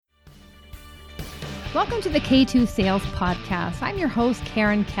Welcome to the K2 Sales Podcast. I'm your host,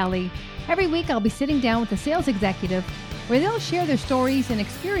 Karen Kelly. Every week, I'll be sitting down with a sales executive where they'll share their stories and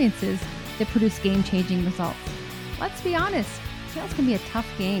experiences that produce game-changing results. Let's be honest, sales can be a tough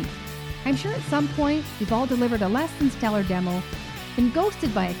game. I'm sure at some point, we've all delivered a less than stellar demo, been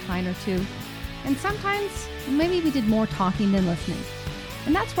ghosted by a client or two, and sometimes maybe we did more talking than listening.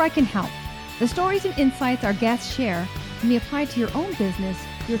 And that's where I can help. The stories and insights our guests share can be applied to your own business,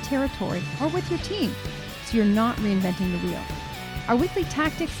 your territory, or with your team, so you're not reinventing the wheel. Our weekly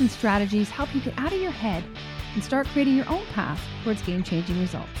tactics and strategies help you get out of your head and start creating your own path towards game-changing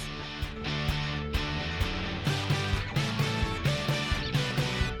results.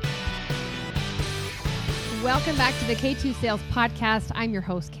 Welcome back to the K2 Sales Podcast. I'm your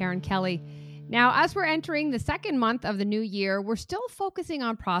host, Karen Kelly. Now, as we're entering the second month of the new year, we're still focusing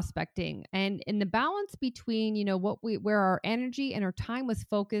on prospecting and in the balance between, where our energy and our time was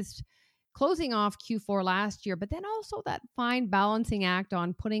focused closing off Q4 last year, but then also that fine balancing act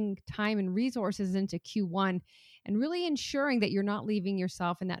on putting time and resources into Q1 and really ensuring that you're not leaving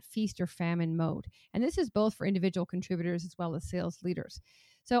yourself in that feast or famine mode. And this is both for individual contributors as well as sales leaders.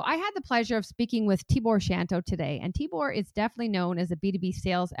 So I had the pleasure of speaking with Tibor Shanto today, and Tibor is definitely known as a B2B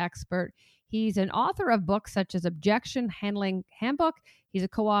sales expert. He's an author of books such as Objection Handling Handbook. He's a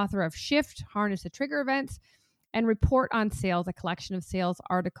co-author of Shift, Harness the Trigger Events, and Report on Sales, a collection of sales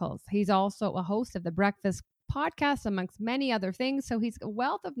articles. He's also a host of the Breakfast podcast, amongst many other things. So he's a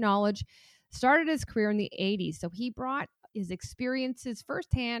wealth of knowledge, started his career in the 80s. So he brought his experiences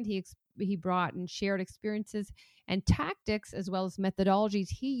firsthand. He brought and shared experiences and tactics as well as methodologies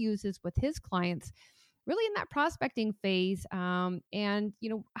he uses with his clients really in that prospecting phase, and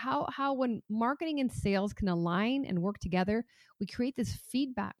how when marketing and sales can align and work together, we create this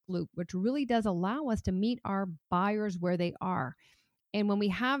feedback loop, which really does allow us to meet our buyers where they are. And when we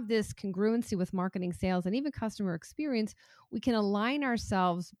have this congruency with marketing, sales, and even customer experience, we can align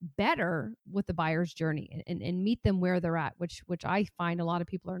ourselves better with the buyer's journey and meet them where they're at, which I find a lot of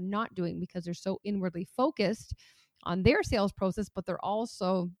people are not doing because they're so inwardly focused on their sales process, but they're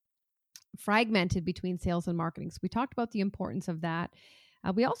also fragmented between sales and marketing. So we talked about the importance of that.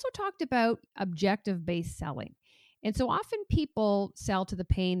 We also talked about objective-based selling. And so often people sell to the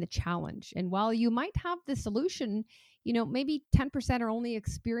pain, the challenge. And while you might have the solution, maybe 10% are only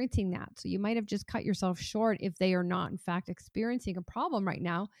experiencing that. So you might have just cut yourself short if they are not, in fact, experiencing a problem right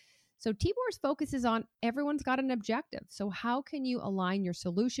now. So Tibor's focus is on everyone's got an objective. So how can you align your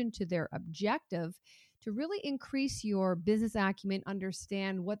solution to their objective to really increase your business acumen,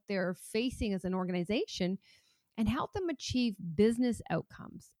 understand what they're facing as an organization, and help them achieve business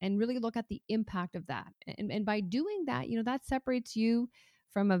outcomes and really look at the impact of that. And by doing that, that separates you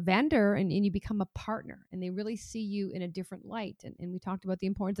from a vendor and you become a partner and they really see you in a different light. And we talked about the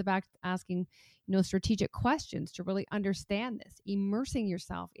importance of asking, strategic questions to really understand this, immersing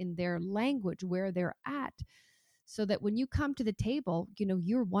yourself in their language, where they're at, so that when you come to the table,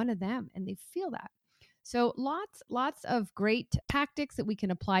 you're one of them and they feel that. So lots of great tactics that we can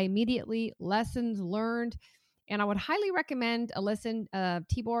apply immediately, lessons learned. And I would highly recommend a listen.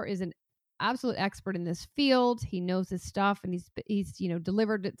 Tibor is an absolute expert in this field. He knows his stuff and he's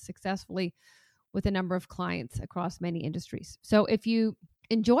delivered it successfully with a number of clients across many industries. So if you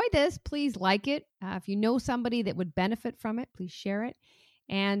enjoy this, please like it. If you know somebody that would benefit from it, please share it.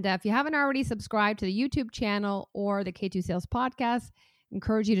 And if you haven't already subscribed to the YouTube channel or the K2 Sales Podcast, I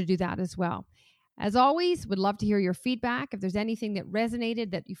encourage you to do that as well. As always, would love to hear your feedback. If there's anything that resonated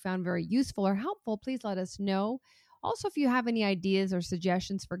that you found very useful or helpful, please let us know. Also, if you have any ideas or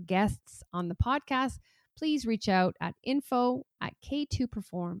suggestions for guests on the podcast, please reach out at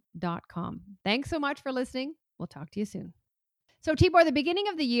info@k2perform.com. Thanks so much for listening. We'll talk to you soon. So Tibor, the beginning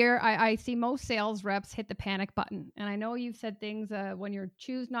of the year, I see most sales reps hit the panic button. And I know you've said things when you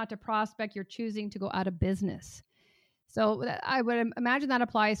choose not to prospect, you're choosing to go out of business. So I would imagine that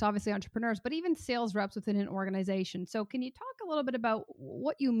applies to obviously entrepreneurs, but even sales reps within an organization. So can you talk a little bit about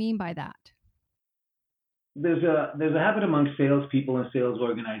what you mean by that? There's a habit among salespeople and sales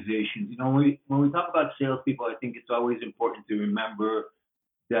organizations. When we talk about salespeople, I think it's always important to remember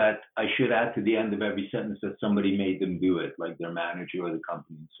that I should add to the end of every sentence that somebody made them do it, like their manager or the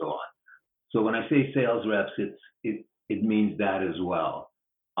company and so on. So when I say sales reps, it means that as well.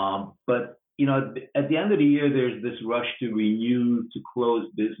 But at the end of the year, there's this rush to renew, to close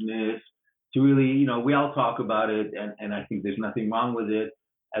business, to really, we all talk about it, and I think there's nothing wrong with it.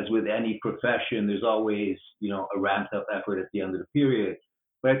 As with any profession, there's always, a ramped up effort at the end of the period.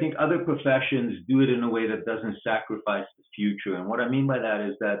 But I think other professions do it in a way that doesn't sacrifice the future. And what I mean by that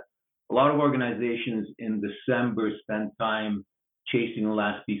is that a lot of organizations in December spend time chasing the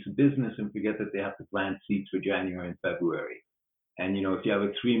last piece of business and forget that they have to plant seeds for January and February. And if you have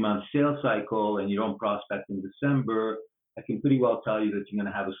a 3-month sales cycle and you don't prospect in December, I can pretty well tell you that you're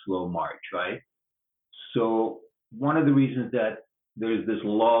going to have a slow March, right? So one of the reasons that there's this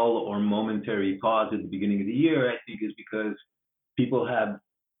lull or momentary pause at the beginning of the year, I think, is because people have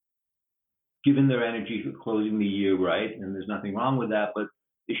given their energy for closing the year right, and there's nothing wrong with that, but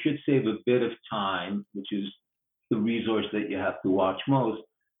they should save a bit of time, which is the resource that you have to watch most,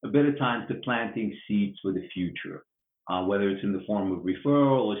 a bit of time to planting seeds for the future, whether it's in the form of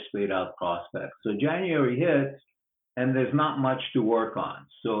referral or straight out prospects. So January hits, and there's not much to work on.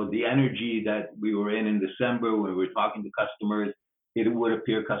 So the energy that we were in December when we were talking to customers, it would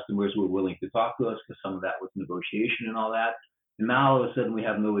appear customers were willing to talk to us because some of that was negotiation and all that. And now all of a sudden we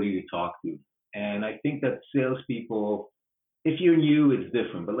have nobody to talk to. And I think that salespeople, if you're new, it's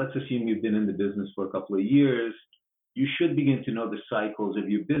different. But let's assume you've been in the business for a couple of years. You should begin to know the cycles of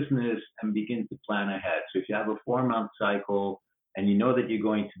your business and begin to plan ahead. So if you have a 4-month cycle and you know that you're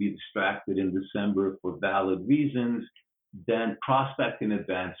going to be distracted in December for valid reasons, then prospect in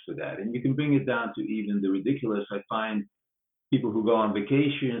advance for that. And you can bring it down to even the ridiculous. I find people who go on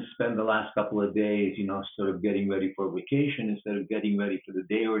vacation spend the last couple of days, sort of getting ready for vacation instead of getting ready for the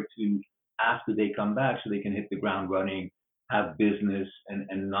day or two after they come back so they can hit the ground running, have business,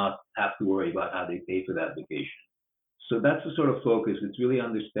 and not have to worry about how they pay for that vacation. So that's the sort of focus. It's really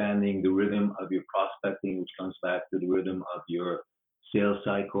understanding the rhythm of your prospecting, which comes back to the rhythm of your sales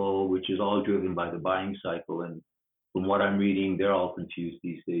cycle, which is all driven by the buying cycle. And from what I'm reading, they're all confused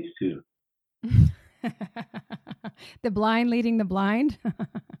these days too. The blind leading the blind?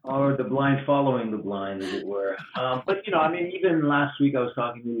 Or the blind following the blind, as it were. But, even last week I was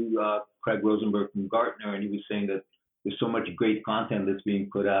talking to Craig Rosenberg from Gartner, and he was saying that there's so much great content that's being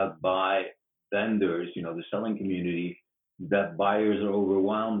put out by vendors, the selling community, that buyers are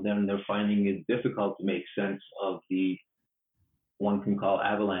overwhelmed and they're finding it difficult to make sense of the one can call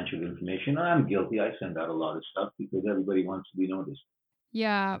avalanche of information. I'm guilty. I send out a lot of stuff because everybody wants to be noticed.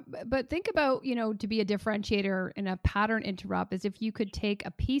 Yeah, but think about, to be a differentiator and a pattern interrupt is if you could take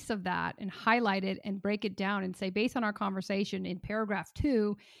a piece of that and highlight it and break it down and say, based on our conversation in paragraph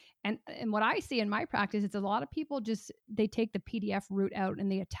 2, and what I see in my practice, it's a lot of people they take the PDF route out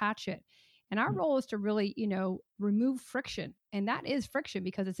and they attach it. And our role is to really, remove friction. And that is friction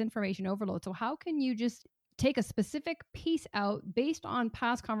because it's information overload. So how can you just take a specific piece out based on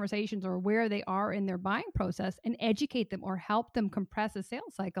past conversations or where they are in their buying process and educate them or help them compress a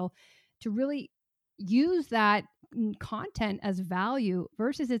sales cycle to really use that content as value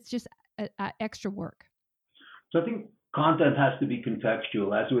versus it's just extra work? So I think content has to be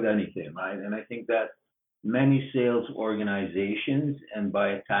contextual, as with anything, right? And I think that many sales organizations, and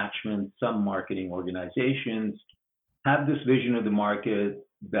by attachment, some marketing organizations, have this vision of the market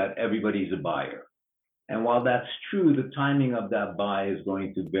that everybody's a buyer. And while that's true, the timing of that buy is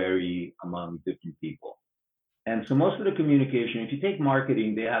going to vary among different people. And so most of the communication, if you take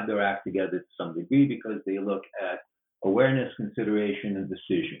marketing, they have their act together to some degree because they look at awareness, consideration, and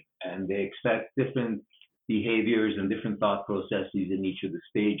decision. And they expect different behaviors and different thought processes in each of the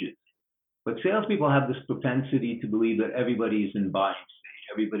stages. But salespeople have this propensity to believe that everybody's in buying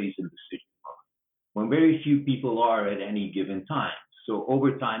stage, everybody's in decision mode, when very few people are at any given time. So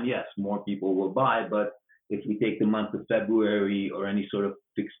over time, yes, more people will buy, but if we take the month of February or any sort of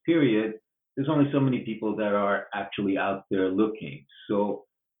fixed period, there's only so many people that are actually out there looking. So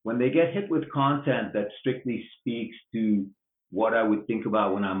when they get hit with content that strictly speaks to what I would think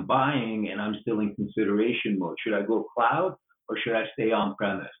about when I'm buying and I'm still in consideration mode, should I go cloud or should I stay on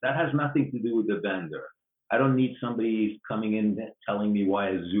premise? That has nothing to do with the vendor. I don't need somebody coming in telling me why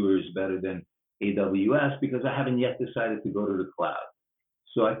Azure is better than AWS because I haven't yet decided to go to the cloud.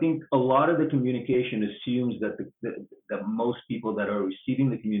 So I think a lot of the communication assumes that that most people that are receiving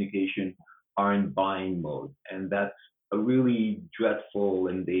the communication are in buying mode. And that's a really dreadful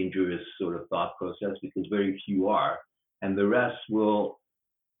and dangerous sort of thought process because very few are. And the rest will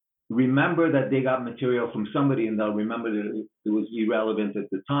remember that they got material from somebody and they'll remember that it was irrelevant at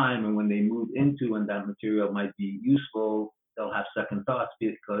the time. And when they move into and that material might be useful, they'll have second thoughts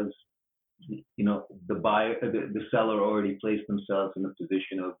because the buyer, the seller already placed themselves in a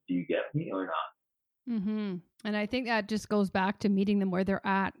position of, do you get me or not? Mm-hmm. And I think that just goes back to meeting them where they're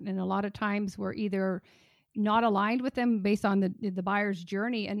at. And a lot of times we're either not aligned with them based on the buyer's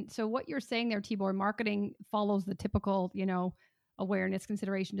journey. And so what you're saying there, Tibor, marketing follows the typical, awareness,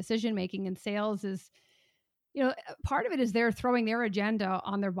 consideration, decision-making, and sales is, part of it is they're throwing their agenda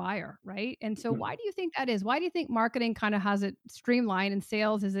on their buyer, right? And so why do you think that is? Why do you think marketing kind of has it streamlined and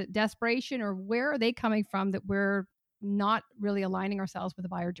sales, is it desperation or where are they coming from that we're not really aligning ourselves with the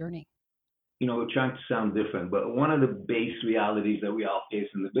buyer journey? We're trying to sound different, but one of the base realities that we all face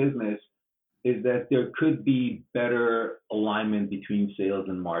in the business is that there could be better alignment between sales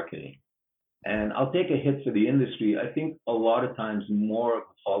and marketing. And I'll take a hit for the industry. I think a lot of times more of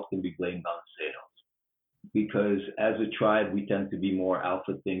the fault can be blamed on sales because as a tribe, we tend to be more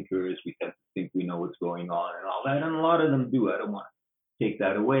alpha thinkers. We tend to think we know what's going on and all that. And a lot of them do. I don't want to take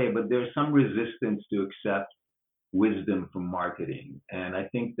that away, but there's some resistance to accept wisdom from marketing. And I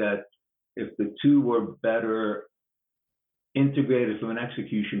think that if the two were better integrated from an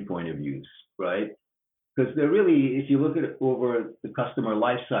execution point of view, right? Because they're really, if you look at it over the customer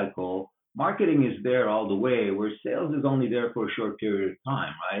life cycle, marketing is there all the way, where sales is only there for a short period of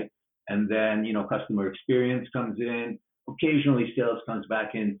time, right? And then, customer experience comes in. Occasionally, sales comes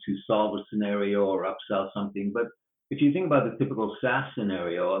back in to solve a scenario or upsell something. But if you think about the typical SaaS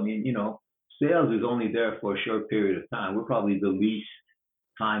scenario, I mean, sales is only there for a short period of time. We're probably the least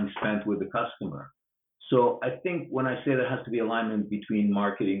time spent with the customer. So I think when I say there has to be alignment between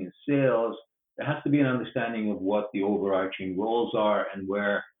marketing and sales, there has to be an understanding of what the overarching roles are and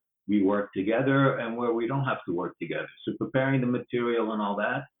where we work together and where we don't have to work together. So preparing the material and all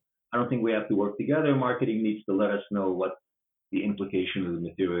that, I don't think we have to work together. Marketing needs to let us know what the implication of the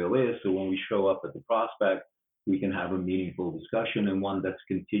material is. So when we show up at the prospect, we can have a meaningful discussion and one that's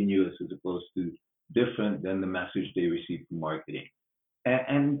continuous as opposed to different than the message they receive from marketing.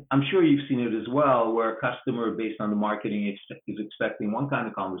 And I'm sure you've seen it as well, where a customer, based on the marketing, is expecting one kind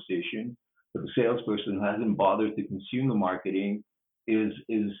of conversation, but the salesperson who hasn't bothered to consume the marketing is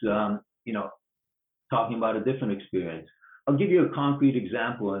talking about a different experience. I'll give you a concrete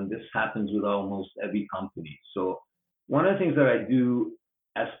example, and this happens with almost every company. So one of the things that I do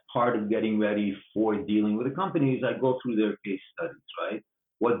as part of getting ready for dealing with a company is I go through their case studies, right?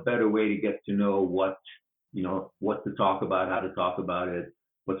 What better way to get to know what to talk about, how to talk about it,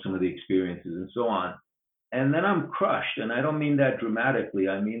 what some of the experiences and so on. And then I'm crushed. And I don't mean that dramatically.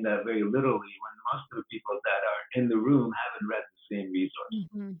 I mean that very literally when most of the people that are in the room haven't read the same resource.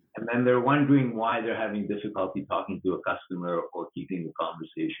 Mm-hmm. And then they're wondering why they're having difficulty talking to a customer or keeping the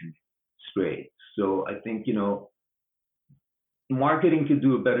conversation straight. So I think, marketing could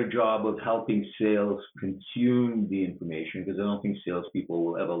do a better job of helping sales consume the information, because I don't think salespeople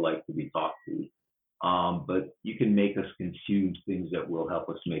will ever like to be talked to. But you can make us consume things that will help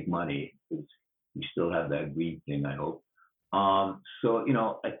us make money, because we still have that greed thing, I hope. So,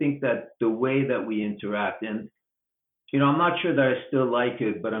 I think that the way that we interact, and, I'm not sure that I still like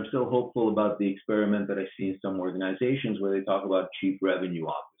it, but I'm still hopeful about the experiment that I see in some organizations where they talk about chief revenue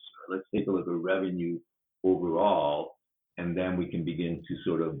officer. Let's take a look at revenue overall, and then we can begin to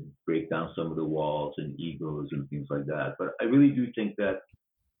sort of break down some of the walls and egos and things like that. But I really do think that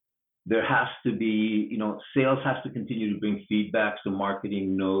there has to be, sales has to continue to bring feedback so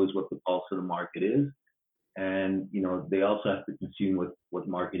marketing knows what the pulse of the market is. And, they also have to consume what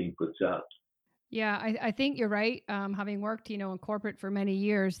marketing puts out. Yeah, I think you're right. Having worked, in corporate for many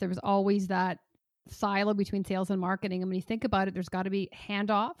years, there was always that silo between sales and marketing. And when you think about it, there's got to be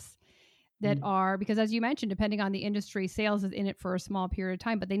handoffs that are, because as you mentioned, depending on the industry, sales is in it for a small period of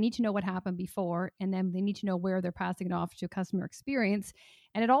time, but they need to know what happened before, and then they need to know where they're passing it off to customer experience.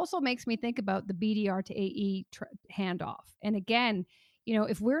 And it also makes me think about the BDR to AE handoff. And again,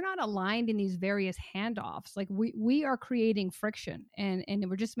 if we're not aligned in these various handoffs, like we are creating friction and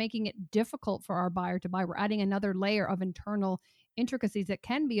we're just making it difficult for our buyer to buy. We're adding another layer of internal intricacies that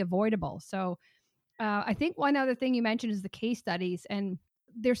can be avoidable. So I think one other thing you mentioned is the case studies, and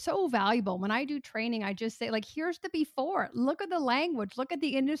they're so valuable. When I do training, I just say, like, here's the before, look at the language, look at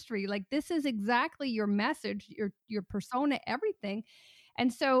the industry. Like, this is exactly your message, your persona, everything.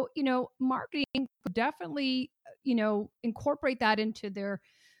 And so, marketing would definitely, incorporate that into their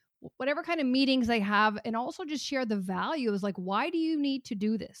whatever kind of meetings they have, and also just share the values. Like, why do you need to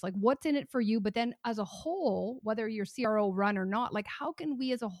do this? Like, what's in it for you? But then as a whole, whether you're CRO run or not, like, how can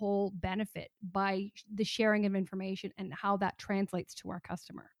we as a whole benefit by the sharing of information and how that translates to our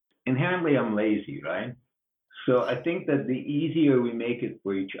customer? Inherently, I'm lazy, right? So I think that the easier we make it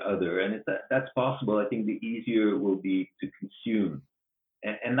for each other, and if that's possible, I think the easier it will be to consume.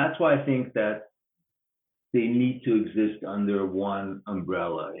 And that's why I think that they need to exist under one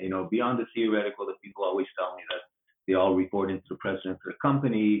umbrella. Beyond the theoretical that people always tell me that they all report into the president of the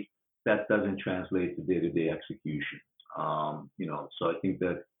company, that doesn't translate to day-to-day execution. So I think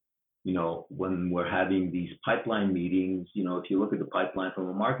that, when we're having these pipeline meetings, if you look at the pipeline from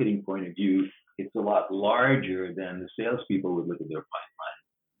a marketing point of view, it's a lot larger than the salespeople would look at their pipeline.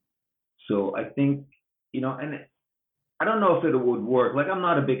 So I think, and I don't know if it would work. Like, I'm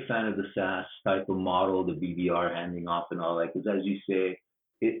not a big fan of the SaaS type of model, the BDR handing off and all that, because as you say,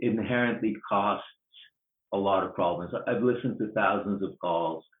 it inherently costs a lot of problems. I've listened to thousands of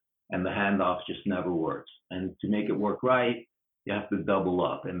calls, and the handoff just never works. And to make it work right, you have to double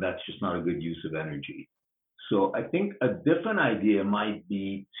up, and that's just not a good use of energy. So I think a different idea might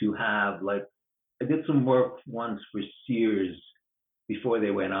be to have, like, I did some work once for Sears before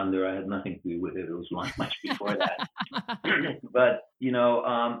they went under. I had nothing to do with it. It was much before that. But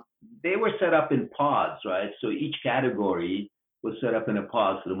they were set up in pods, right? So each category was set up in a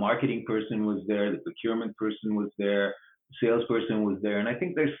pod. So the marketing person was there, the procurement person was there, the salesperson was there, and I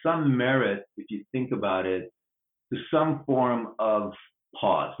think there's some merit, if you think about it, to some form of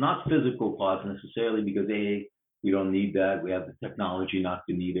pods, not physical pods necessarily, because we don't need that. We have the technology not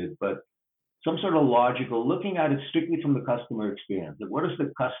to need it, but some sort of logical, looking at it strictly from the customer experience. Like, what does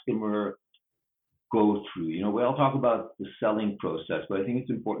the customer go through? We all talk about the selling process, but I think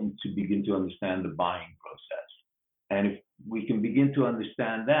it's important to begin to understand the buying process. And if we can begin to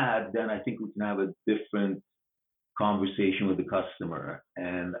understand that, then I think we can have a different conversation with the customer.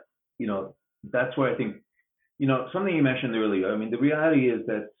 And, that's where I think, something you mentioned earlier. I mean, the reality is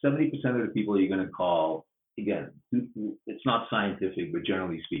that 70% of the people you're going to call, again, it's not scientific, but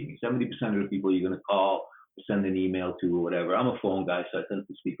generally speaking, 70% of the people you're going to call or send an email to or whatever. I'm a phone guy, so I tend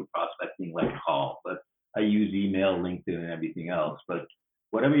to speak of prospecting like call, but I use email, LinkedIn, and everything else. But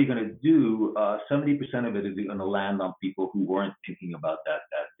whatever you're going to do, 70% of it is going to land on people who weren't thinking about that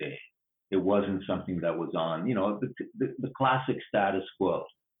day. It wasn't something that was on, the classic status quo.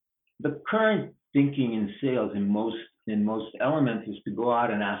 The current thinking in sales in most elements is to go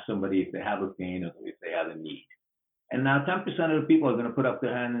out and ask somebody if they have a pain or if they have a need. And now 10% of the people are going to put up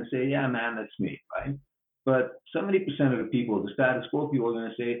their hand and say, yeah, man, that's me, right? But 70% of the people, the status quo people, are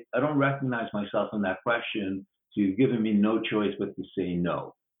going to say, I don't recognize myself in that question, so you've given me no choice but to say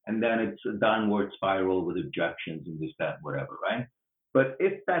no. And then it's a downward spiral with objections and this, that, whatever, right? But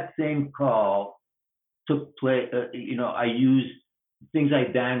if that same call took place, I used things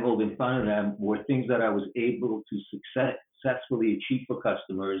I dangled in front of them were things that I was able to successfully achieve for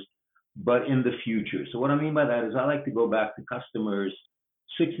customers, but in the future. So what I mean by that is I like to go back to customers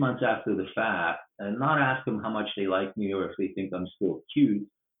 6 months after the fact and not ask them how much they like me or if they think I'm still cute,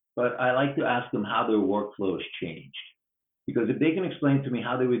 but I like to ask them how their workflow has changed. Because if they can explain to me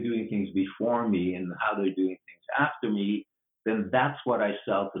how they were doing things before me and how they're doing things after me, then that's what I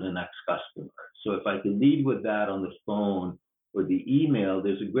sell to the next customer. So if I can lead with that on the phone or the email,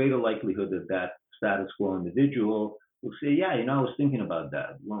 there's a greater likelihood that that status quo individual will say, yeah, I was thinking about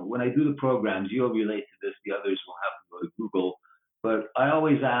that. When I do the programs, you'll relate to this, the others will have to go to Google. But I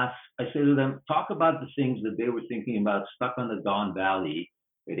always ask, I say to them, talk about the things that they were thinking about stuck on the Don Valley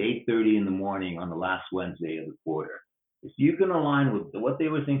at 8:30 in the morning on the last Wednesday of the quarter. If you can align with what they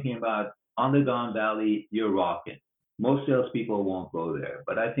were thinking about on the Don Valley, you're rocking. Most salespeople won't go there,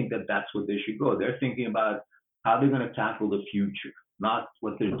 but I think that that's what they should go. They're thinking about how they're going to tackle the future, not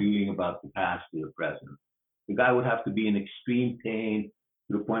what they're doing about the past or the present. The guy would have to be in extreme pain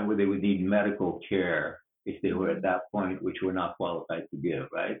to the point where they would need medical care if they were at that point, which we're not qualified to give,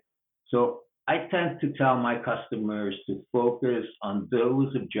 right? So I tend to tell my customers to focus on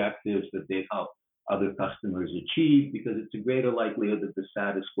those objectives that they help other customers achieve, because it's a greater likelihood that the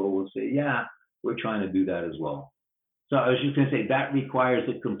status quo will say, yeah, we're trying to do that as well. So I was just going to say that requires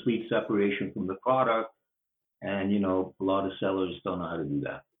a complete separation from the product. And, a lot of sellers don't know how to do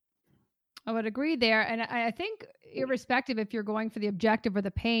that. I would agree there. And I think irrespective if you're going for the objective or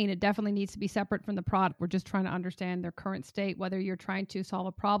the pain, it definitely needs to be separate from the product. We're just trying to understand their current state, whether you're trying to solve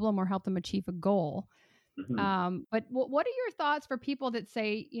a problem or help them achieve a goal. Mm-hmm. But what are your thoughts for people that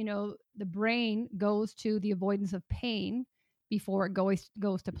say, the brain goes to the avoidance of pain before it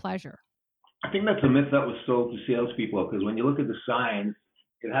goes to pleasure? I think that's a myth that was sold to salespeople, because when you look at the science,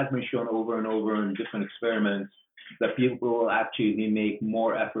 it has been shown over and over in different experiments that people will actually make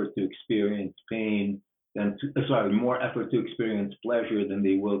more effort to experience pain more effort to experience pleasure than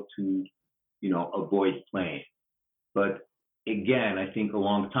they will to, avoid pain. But again, I think a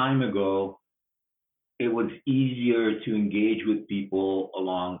long time ago, it was easier to engage with people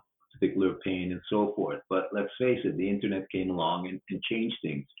along particular pain and so forth. But let's face it, the internet came along and changed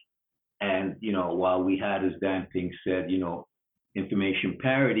things. And, while we had, as Dan Pink said, information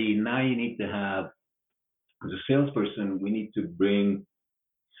parity, now you need to have, as a salesperson, we need to bring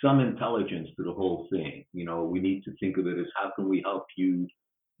some intelligence to the whole thing. We need to think of it as, how can we help you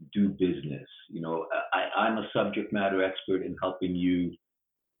do business? I'm a subject matter expert in helping you,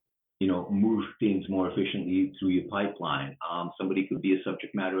 move things more efficiently through your pipeline. Somebody could be a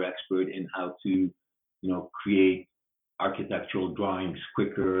subject matter expert in how to, create architectural drawings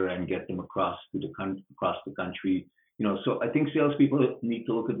quicker and get them across the country. So I think salespeople need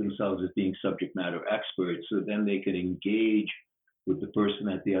to look at themselves as being subject matter experts, so then they can engage with the person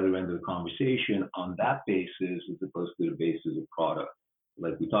at the other end of the conversation on that basis, as opposed to the basis of product,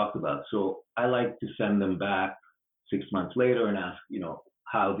 like we talked about. So I like to send them back 6 months later and ask,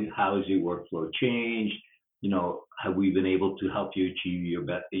 how has your workflow changed? Have we been able to help you achieve your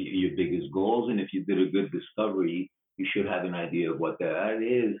biggest goals? And if you did a good discovery, you should have an idea of what that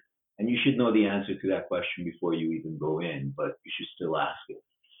is. And you should know the answer to that question before you even go in, but you should still ask it.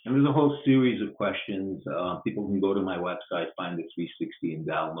 And there's a whole series of questions. People can go to my website, find the 360 and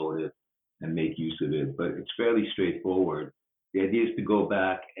download it and make use of it. But it's fairly straightforward. The idea is to go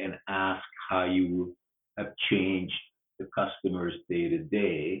back and ask how you have changed the customer's day to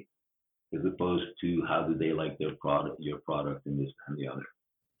day, as opposed to how do they like your product, and this and the other.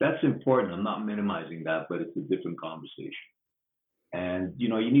 That's important. I'm not minimizing that, but it's a different conversation. And you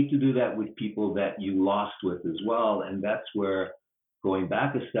need to do that with people that you lost with as well. And that's where, going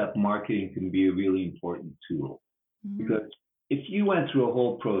back a step, marketing can be a really important tool. Mm-hmm. Because if you went through a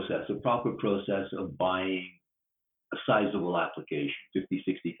whole process, a proper process of buying a sizable application, $50,000,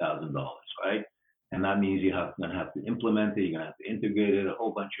 $60,000, right? And that means you're going to have to implement it, you're going to have to integrate it, a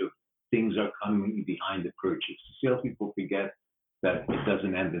whole bunch of things are coming behind the purchase. Salespeople forget that it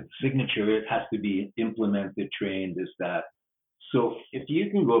doesn't end at the signature. It has to be implemented, trained, this, that. So if you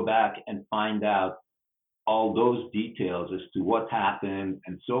can go back and find out all those details as to what happened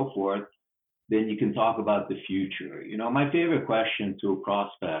and so forth, then you can talk about the future. My favorite question to a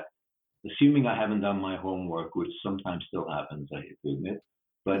prospect, assuming I haven't done my homework, which sometimes still happens, I hate to admit,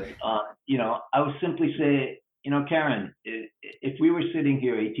 but I would simply say, Karen, if we were sitting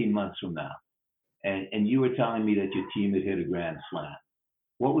here 18 months from now and you were telling me that your team had hit a grand slam,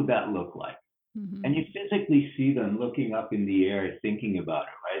 what would that look like? Mm-hmm. And you physically see them looking up in the air, thinking about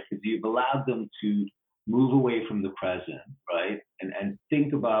it, right? Because you've allowed them to move away from the present, right? And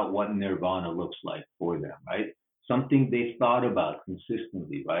think about what nirvana looks like for them, right? Something they've thought about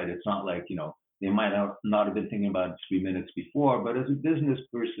consistently, right? It's not like, they might not have been thinking about it 3 minutes before, but as a business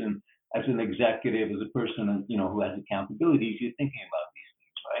person, as an executive, as a person, who has accountabilities, you're thinking about these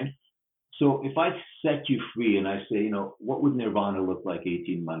things, right? So if I set you free and I say, what would nirvana look like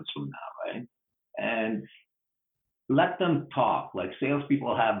 18 months from now, right? And let them talk. Like,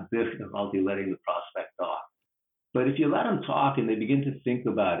 salespeople have difficulty letting the prospect talk. But if you let them talk and they begin to think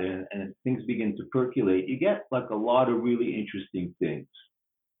about it and things begin to percolate, you get like a lot of really interesting things.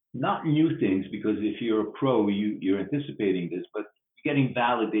 Not new things, because if you're a pro, you're anticipating this, but you're getting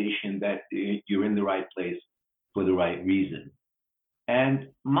validation that you're in the right place for the right reason. And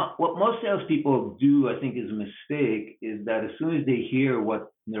what most salespeople do, I think, is a mistake, is that as soon as they hear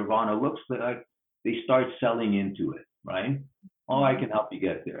what nirvana looks like, they start selling into it, right? Oh, I can help you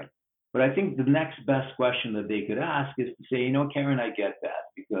get there. But I think the next best question that they could ask is to say, Karen, I get that,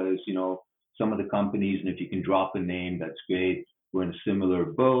 because, some of the companies, and if you can drop a name, that's great. We're in a similar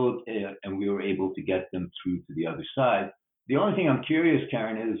boat, and we were able to get them through to the other side. The only thing I'm curious,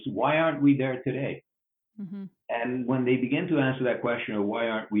 Karen, is why aren't we there today? Mm-hmm. And when they begin to answer that question, or why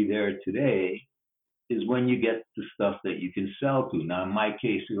aren't we there today, is when you get the stuff that you can sell to. Now, in my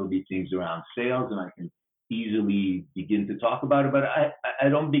case, it'll be things around sales, and I can easily begin to talk about it, but I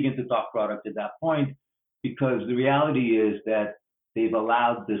don't begin to talk product at that point, because the reality is that they've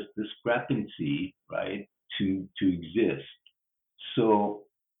allowed this discrepancy, right, to exist. So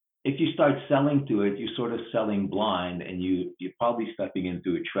if you start selling to it, you're sort of selling blind, and you're probably stepping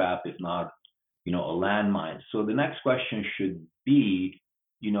into a trap, if not, a landmine. So the next question should be,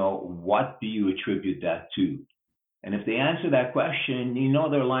 what do you attribute that to? And if they answer that question,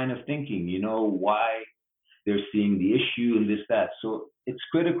 their line of thinking, why they're seeing the issue and this, that. So it's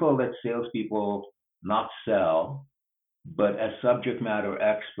critical that salespeople not sell, but as subject matter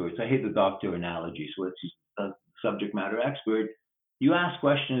experts, I hate the doctor analogy, so it's a subject matter expert, you ask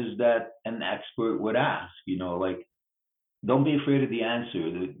questions that an expert would ask, like, don't be afraid of the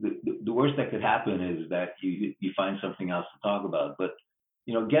answer. The worst that could happen is that you find something else to talk about. But,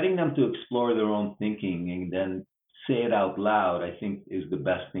 getting them to explore their own thinking and then say it out loud, I think, is the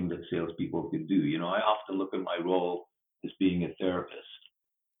best thing that salespeople could do. I often look at my role as being a therapist.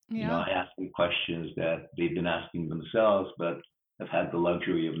 Yeah. I ask them questions that they've been asking themselves, but have had the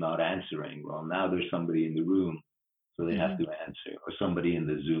luxury of not answering. Well, now there's somebody in the room, so they have to answer, or somebody in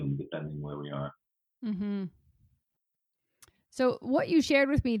the Zoom, depending where we are. Mm-hmm. So what you shared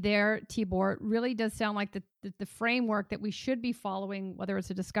with me there, Tibor, really does sound like the framework that we should be following, whether it's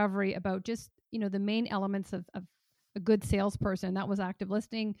a discovery about just, the main elements of a good salesperson. That was active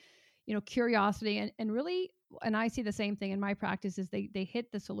listening, curiosity, and really and I see the same thing in my practice, is they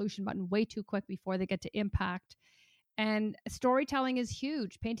hit the solution button way too quick before they get to impact. And storytelling is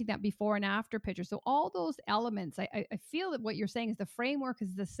huge, painting that before and after picture. So all those elements, I feel that what you're saying is the framework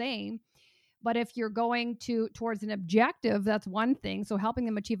is the same. But if you're going towards an objective, that's one thing. So helping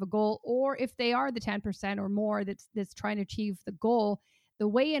them achieve a goal, or if they are the 10% or more that's trying to achieve the goal, the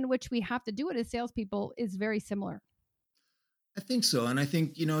way in which we have to do it as salespeople is very similar. I think so. And I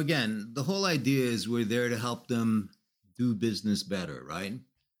think, again, the whole idea is we're there to help them do business better, right?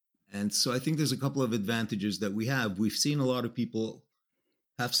 And so I think there's a couple of advantages that we have. We've seen a lot of people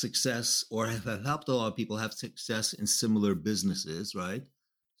have success, or have helped a lot of people have success in similar businesses, right?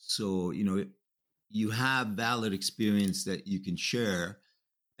 So, you have valid experience that you can share.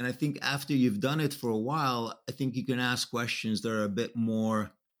 And I think after you've done it for a while, I think you can ask questions that are a bit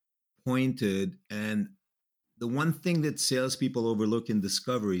more pointed. And the one thing that salespeople overlook in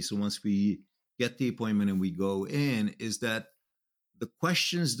discovery, so once we get the appointment and we go in, is that the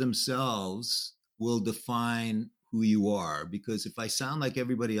questions themselves will define who you are. Because if I sound like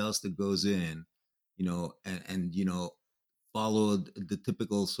everybody else that goes in, and followed the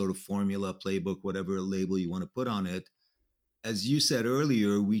typical sort of formula, playbook, whatever label you want to put on it, as you said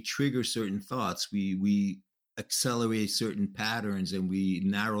earlier, we trigger certain thoughts, we accelerate certain patterns, and we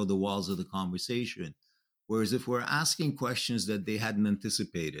narrow the walls of the conversation. Whereas if we're asking questions that they hadn't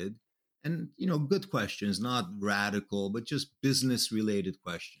anticipated, and, good questions, not radical, but just business related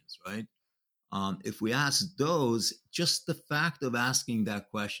questions, right? If we ask those, just the fact of asking that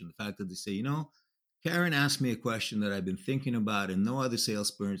question, the fact that they say, Karen asked me a question that I've been thinking about and no other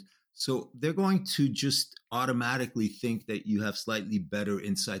salesperson. So they're going to just automatically think that you have slightly better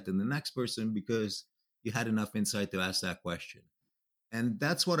insight than the next person because you had enough insight to ask that question. And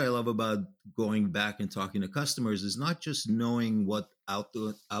that's what I love about going back and talking to customers, is not just knowing what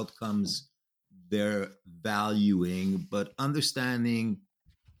outcomes they're valuing, but understanding,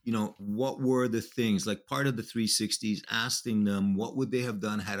 what were the things, like part of the 360s, asking them, what would they have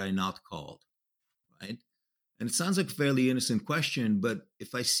done had I not called, right? And it sounds like a fairly innocent question, but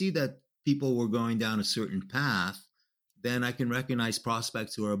if I see that people were going down a certain path, then I can recognize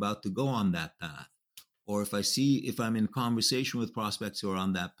prospects who are about to go on that path. Or if I'm in conversation with prospects who are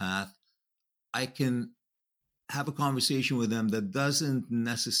on that path, I can have a conversation with them that doesn't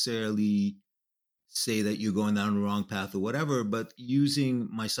necessarily say that you're going down the wrong path or whatever, but using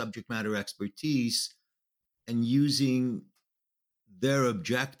my subject matter expertise and using their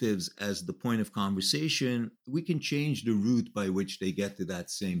objectives as the point of conversation, we can change the route by which they get to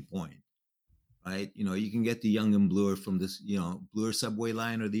that same point, right? You can get the Young and Bloor from this, Bloor subway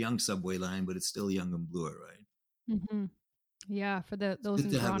line or the Young subway line, but it's still Young and Bloor, right? Mm-hmm. Yeah, for those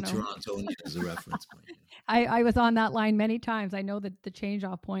in to Toronto. Have a Torontonian as a reference point. I was on that line many times. I know the change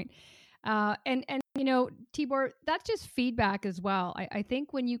off point. And Tibor, that's just feedback as well. I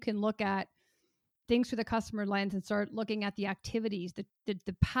think when you can look at things through the customer lens and start looking at the activities,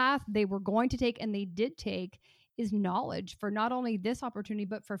 the path they were going to take and they did take, is knowledge for not only this opportunity,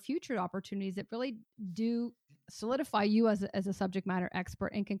 but for future opportunities that really do solidify you as a subject matter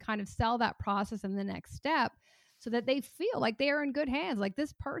expert, and can kind of sell that process and the next step, so that they feel like they are in good hands. Like,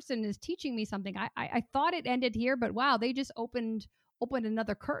 this person is teaching me something. I thought it ended here, but wow, they just opened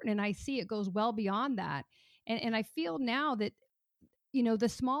another curtain, and I see it goes well beyond that. And I feel now that, the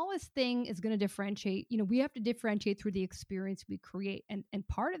smallest thing is going to differentiate. We have to differentiate through the experience we create. And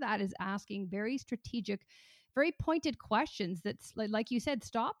part of that is asking very strategic, very pointed questions that's, like you said,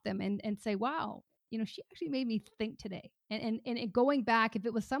 stop them and say, wow, she actually made me think today. And going back, if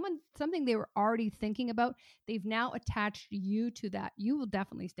it was something they were already thinking about, they've now attached you to that. You will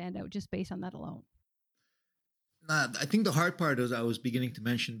definitely stand out just based on that alone. I think the hard part, as I was beginning to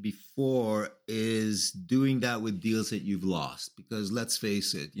mention before, is doing that with deals that you've lost. Because let's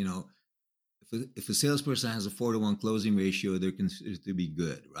face it, if a salesperson has a 4-to-1 closing ratio, they're considered to be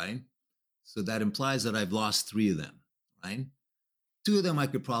good, right? So that implies that I've lost 3 of them, right? 2 of them I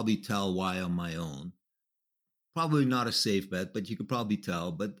could probably tell why on my own. Probably not a safe bet, but you could probably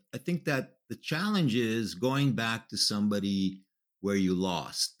tell. But I think that the challenge is going back to somebody where you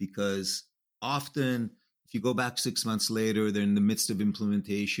lost, because often, if you go back 6 months later, they're in the midst of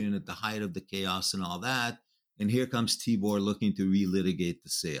implementation at the height of the chaos and all that. And here comes Tibor looking to relitigate the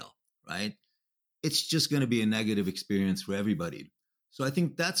sale, right? It's just going to be a negative experience for everybody. So I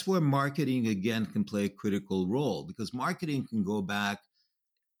think that's where marketing, again, can play a critical role, because marketing can go back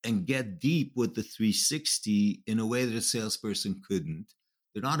and get deep with the 360 in a way that a salesperson couldn't.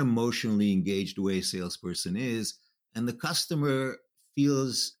 They're not emotionally engaged the way a salesperson is. And the customer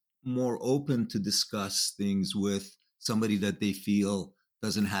feels more open to discuss things with somebody that they feel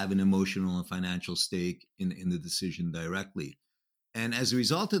doesn't have an emotional and financial stake in the decision directly. And as a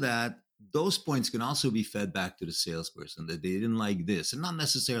result of that, those points can also be fed back to the salesperson that they didn't like this, and not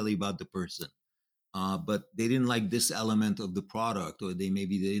necessarily about the person, but they didn't like this element of the product, or they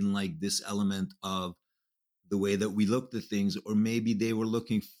didn't like this element of the way that we looked at things, or maybe they were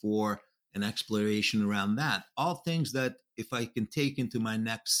looking for an exploration around that. All things that if I can take into my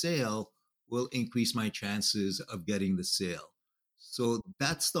next sale will increase my chances of getting the sale. So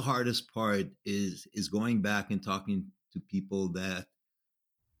that's the hardest part is going back and talking to people that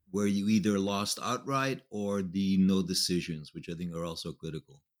where you either lost outright or the no decisions, which I think are also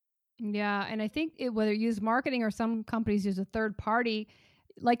critical. Yeah. And I think whether you use marketing or some companies use a third party,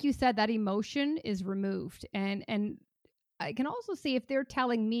 like you said, that emotion is removed. And I can also see if they're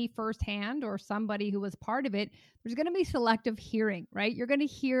telling me firsthand or somebody who was part of it, there's going to be selective hearing, right? You're going to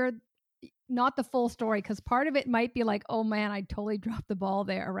hear not the full story because part of it might be like, oh man, I totally dropped the ball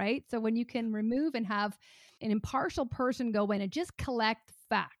there, right? So when you can remove and have an impartial person go in and just collect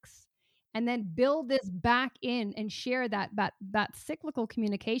facts and then build this back in and share that cyclical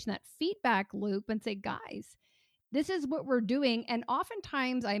communication, that feedback loop and say, guys, this is what we're doing. And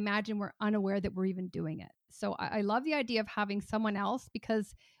oftentimes I imagine we're unaware that we're even doing it. So I love the idea of having someone else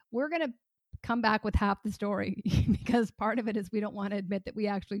because we're going to come back with half the story because part of it is we don't want to admit that we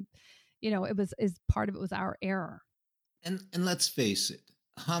actually, part of it was our error. And let's face it,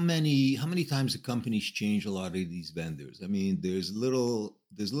 how many times do companies change a lot of these vendors? I mean, there's little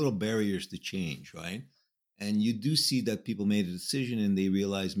barriers to change, right? And you do see that people made a decision and they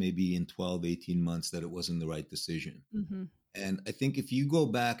realize maybe in 12, 18 months that it wasn't the right decision. Mm-hmm. And I think if you go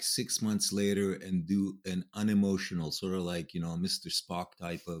back 6 months later and do an unemotional, sort of like, Mr. Spock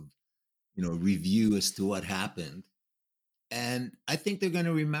type of, review as to what happened, and I think they're going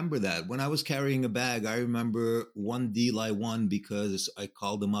to remember that. When I was carrying a bag, I remember one deal I won because I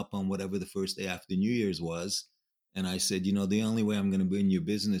called them up on whatever the first day after New Year's was. And I said, the only way I'm going to win your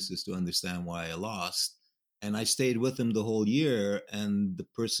business is to understand why I lost. And I stayed with them the whole year. And the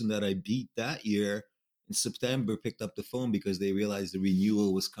person that I beat that year in September picked up the phone because they realized the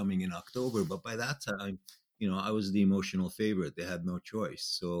renewal was coming in October. But by that time, I was the emotional favorite. They had no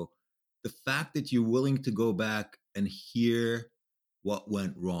choice. So the fact that you're willing to go back and hear what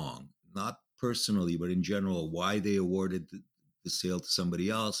went wrong, not personally, but in general, why they awarded the sale to somebody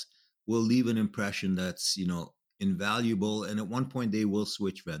else, will leave an impression that's, invaluable. And at one point, they will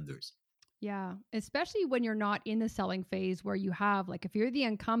switch vendors. Yeah, especially when you're not in the selling phase where you have, like, if you're the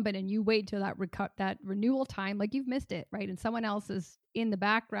incumbent and you wait till that renewal time, like you've missed it, right? And someone else is in the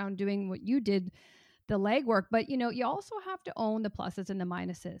background doing what you did, the legwork. But, you also have to own the pluses and the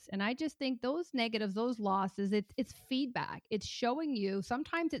minuses. And I just think those negatives, those losses, it's feedback. It's showing you,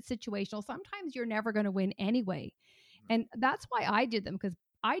 sometimes it's situational. Sometimes you're never going to win anyway. And that's why I did them, because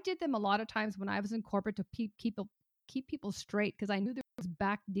I did them a lot of times when I was in corporate to keep people straight, because I knew there was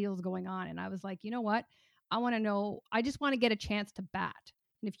back deals going on. And I was like, you know what? I just want to get a chance to bat.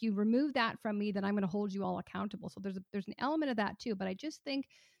 And if you remove that from me, then I'm going to hold you all accountable. So there's an element of that too. But I just think,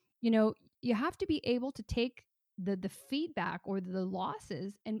 you have to be able to take the feedback or the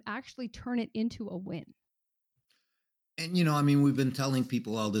losses and actually turn it into a win. And, we've been telling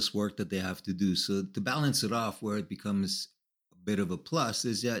people all this work that they have to do. So to balance it off, where it becomes a bit of a plus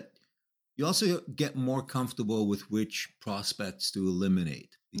is that you also get more comfortable with which prospects to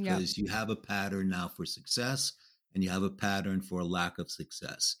eliminate, because you have a pattern now for success and you have a pattern for a lack of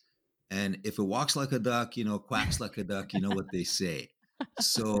success. And if it walks like a duck, quacks like a duck, you know what they say.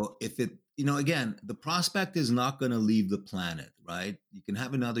 So if it, again, the prospect is not going to leave the planet, right? You can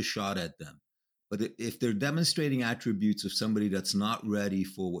have another shot at them. But if they're demonstrating attributes of somebody that's not ready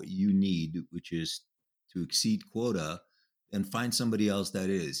for what you need, which is to exceed quota, then find somebody else that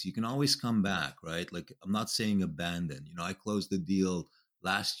is. You can always come back, right? Like, I'm not saying abandon. I closed the deal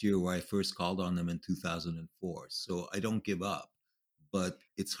last year where I first called on them in 2004. So I don't give up. But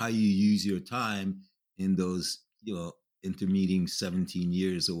it's how you use your time in those, intermeeting 17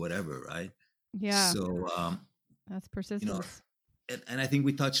 years or whatever, right? Yeah. So that's persistence. And I think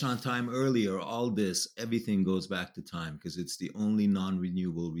we touched on time earlier. Everything goes back to time, because it's the only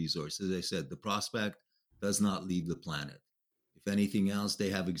non-renewable resource. As I said, the prospect does not leave the planet. If anything else, they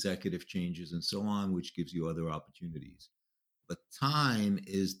have executive changes and so on, which gives you other opportunities. But time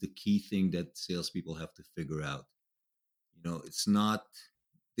is the key thing that salespeople have to figure out. It's not,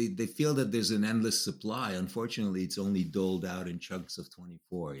 they feel that there's an endless supply. Unfortunately, it's only doled out in chunks of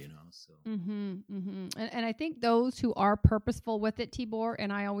 24, so. Mm-hmm, mm-hmm. And I think those who are purposeful with it, Tibor,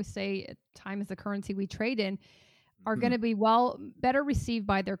 and I always say time is the currency we trade in, are going to be better received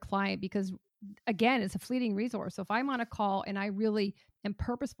by their client, because again, it's a fleeting resource. So if I'm on a call and I really am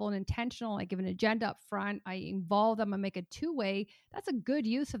purposeful and intentional, I give an agenda up front, I involve them, I make a two-way, that's a good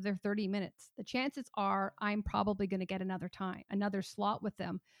use of their 30 minutes. The chances are I'm probably going to get another slot with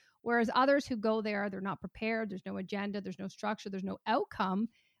them. Whereas others who go there, they're not prepared, there's no agenda, there's no structure, there's no outcome.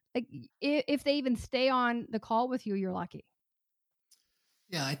 Like if they even stay on the call with you, you're lucky.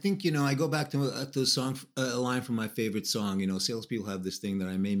 Yeah, I think, I go back to the song, a line from my favorite song, salespeople have this thing that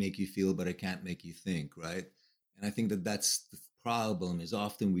I may make you feel, but I can't make you think, right? And I think that that's the problem is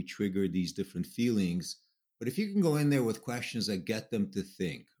often we trigger these different feelings. But if you can go in there with questions that get them to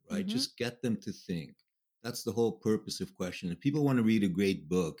think, right? Just get them to think. That's the whole purpose of question. If people want to read a great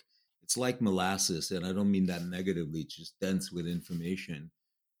book, it's like molasses, and I don't mean that negatively, it's just dense with information,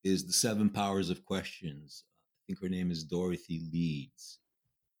 is The 7 Powers of Questions. I think her name is Dorothy Leeds.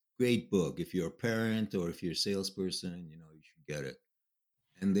 Great book. If you're a parent or if you're a salesperson, you should get it.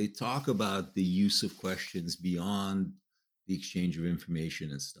 And they talk about the use of questions beyond the exchange of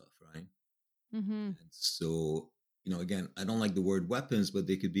information and stuff, right? And so, again, I don't like the word weapons, but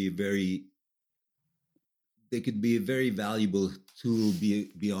they could be a very valuable tool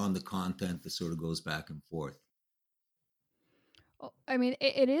beyond the content that sort of goes back and forth. Well, I mean,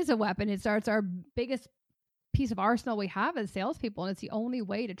 it is a weapon. It's our biggest piece of arsenal we have as salespeople, and it's the only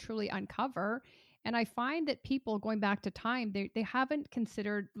way to truly uncover. And I find that people, going back to time, they haven't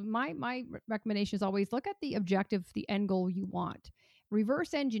considered, my recommendation is always look at the objective, the end goal you want,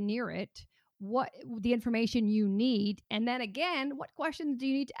 reverse engineer it, what the information you need, and then again, what questions do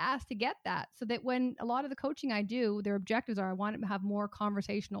you need to ask to get that? So that when a lot of the coaching I do, their objectives are, I want to have more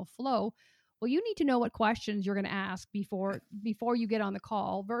conversational flow. Well, you need to know what questions you're going to ask before you get on the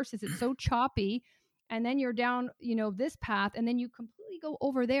call, versus it's so choppy. And then you're down, this path, and then you completely go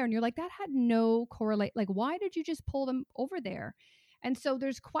over there and you're like, that had no correlate. Like, why did you just pull them over there? And so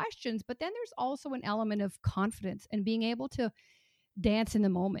there's questions, but then there's also an element of confidence and being able to dance in the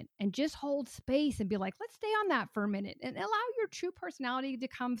moment and just hold space and be like, let's stay on that for a minute and allow your true personality to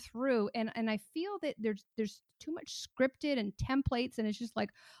come through. And I feel that there's too much scripted and templates, and it's just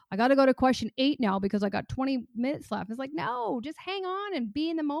like, I got to go to question 8 now because I got 20 minutes left. It's like, no, just hang on and be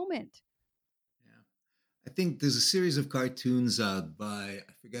in the moment. I think there's a series of cartoons out by,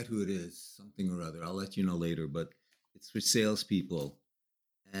 I forget who it is, something or other. I'll let you know later, but it's for salespeople.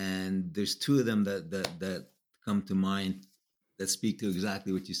 And there's 2 of them that come to mind that speak to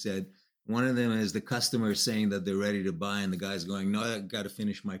exactly what you said. One of them is the customer saying that they're ready to buy, and the guy's going, no, I got to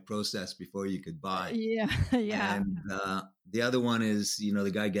finish my process before you could buy. Yeah. And the other one is,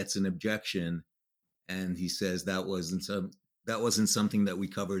 the guy gets an objection and he says that wasn't something that we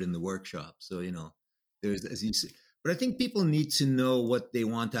covered in the workshop. So, there's, as you say, but I think people need to know what they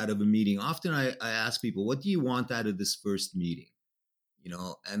want out of a meeting. Often I ask people, what do you want out of this first meeting?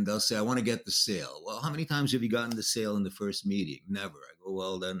 And they'll say, I want to get the sale. Well, how many times have you gotten the sale in the first meeting? Never. I go,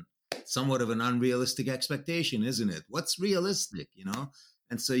 well, then somewhat of an unrealistic expectation, isn't it? What's realistic,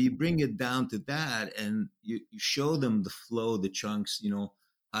 And so you bring it down to that, and you show them the flow, the chunks,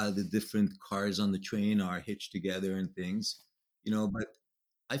 how the different cars on the train are hitched together and things, but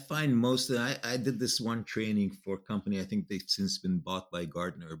I find I did this one training for a company. I think they've since been bought by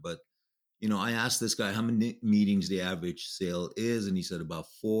Gartner, but I asked this guy how many meetings the average sale is, and he said about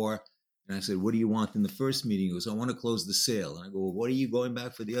 4. And I said, what do you want in the first meeting? He goes, I want to close the sale. And I go, well, what are you going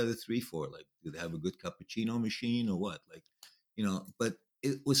back for the other 3 for? Like, do they have a good cappuccino machine or what? Like, but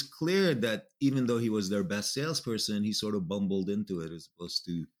it was clear that even though he was their best salesperson, he sort of bumbled into it as opposed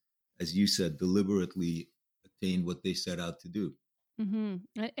to, as you said, deliberately attain what they set out to do.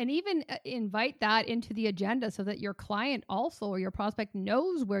 And even invite that into the agenda so that your client also, or your prospect,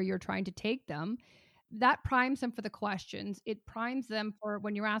 knows where you're trying to take them. That primes them for the questions. It primes them for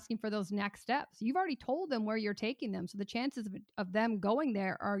when you're asking for those next steps. You've already told them where you're taking them. So the chances of them going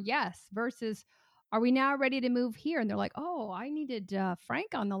there are yes, versus are we now ready to move here? And they're like, oh, I needed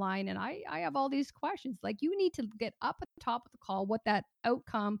Frank on the line and I have all these questions. Like, you need to get up at the top of the call what that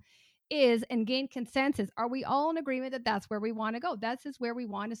outcome is and gain consensus. Are we all in agreement that that's where we want to go? That's just where we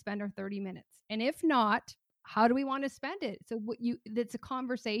want to spend our 30 minutes. And if not, how do we want to spend it? So that's a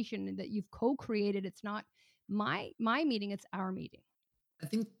conversation that you've co-created. It's not my meeting, it's our meeting. I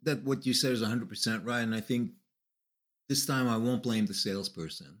think that what you said is 100% right. And I think this time I won't blame the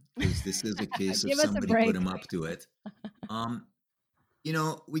salesperson, because this is a case of somebody put him up to it.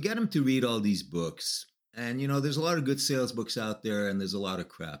 We get them to read all these books. And, there's a lot of good sales books out there, and there's a lot of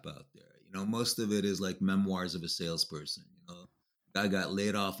crap out there. Most of it is like memoirs of a salesperson. Guy got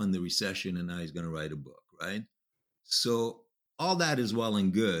laid off in the recession, and now he's going to write a book, right? So all that is well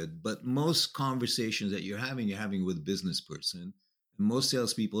and good, but most conversations that you're having with a business person. And most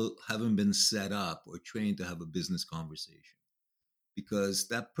salespeople haven't been set up or trained to have a business conversation, because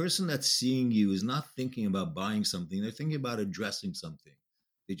that person that's seeing you is not thinking about buying something. They're thinking about addressing something.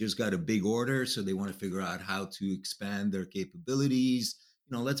 They just got a big order, so they want to figure out how to expand their capabilities.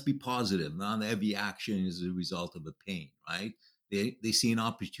 Let's be positive. Not every action is a result of a pain, right? They see an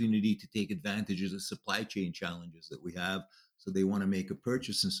opportunity to take advantage of the supply chain challenges that we have, so they want to make a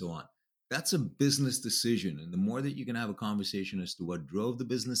purchase and so on. That's a business decision. And the more that you can have a conversation as to what drove the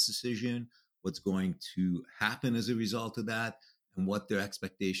business decision, what's going to happen as a result of that, and what their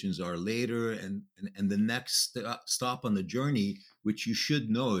expectations are later, and the next stop on the journey, which you should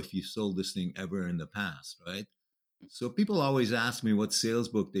know if you sold this thing ever in the past, right? So people always ask me what sales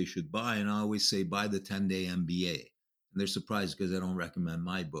book they should buy, and I always say buy the 10-day MBA. And they're surprised because I don't recommend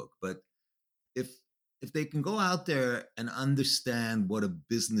my book. But if they can go out there and understand what a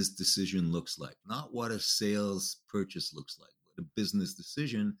business decision looks like, not what a sales purchase looks like, but a business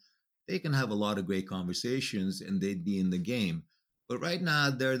decision, they can have a lot of great conversations and they'd be in the game. But right now,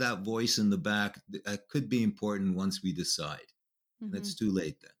 they're that voice in the back that could be important once we decide. And it's too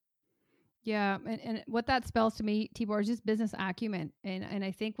late then. Yeah. And what that spells to me, Tibor, is just business acumen. And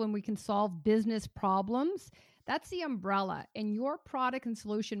I think when we can solve business problems, that's the umbrella. And your product and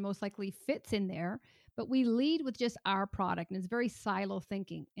solution most likely fits in there. But we lead with just our product. And it's very silo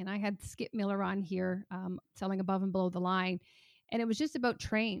thinking. And I had Skip Miller on here selling Above and Below the Line. And it was just about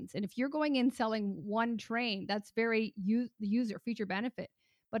trains. And if you're going in selling one train, that's very user feature benefit.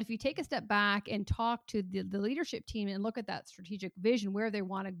 But if you take a step back and talk to the leadership team and look at that strategic vision, where they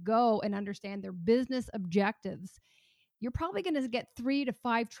want to go and understand their business objectives, you're probably going to get 3 to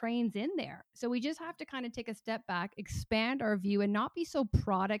 5 trains in there. So we just have to kind of take a step back, expand our view, and not be so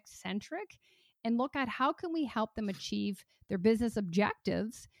product centric, and look at how can we help them achieve their business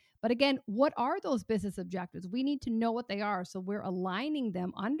objectives. But again, what are those business objectives? We need to know what they are. So we're aligning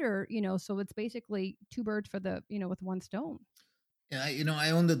them under, so it's basically 2 birds with one stone. Yeah,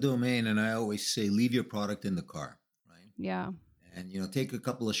 I own the domain, and I always say, leave your product in the car, right? Yeah. And, take a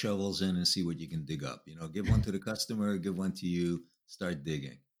couple of shovels in and see what you can dig up. Give one to the customer, give one to you, start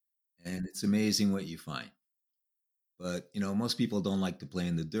digging. And it's amazing what you find. But, most people don't like to play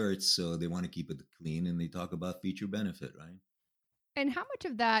in the dirt, so they want to keep it clean, and they talk about feature benefit, right? And how much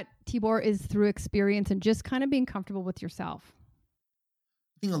of that, Tibor, is through experience and just kind of being comfortable with yourself?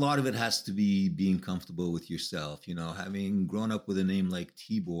 I think a lot of it has to be being comfortable with yourself. Having grown up with a name like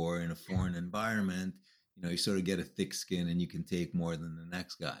Tibor in a foreign environment, you sort of get a thick skin and you can take more than the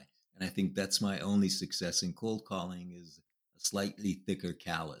next guy. And I think that's my only success in cold calling, is a slightly thicker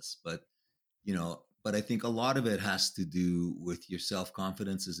callus. But I think a lot of it has to do with your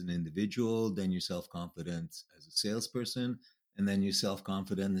self-confidence as an individual, then your self-confidence as a salesperson, and then your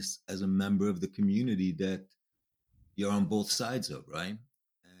self-confidence as a member of the community that you're on both sides of, right?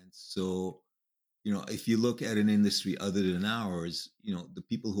 And so, if you look at an industry other than ours, the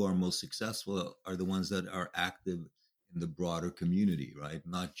people who are most successful are the ones that are active in the broader community, right?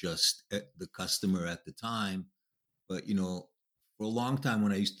 Not just the customer at the time, but, for a long time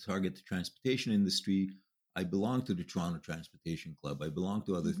when I used to target the transportation industry, I belonged to the Toronto Transportation Club. I belonged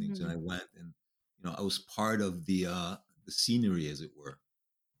to other things, and I went and, I was part of the scenery, as it were.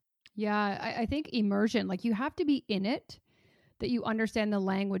 Yeah, I think immersion, like you have to be in it, that you understand the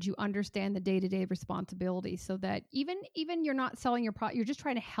language, you understand the day-to-day responsibilities, so that even you're not selling your product, you're just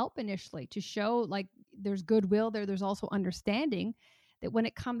trying to help initially to show like there's goodwill there. There's also understanding that when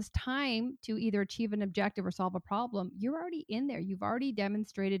it comes time to either achieve an objective or solve a problem, you're already in there. You've already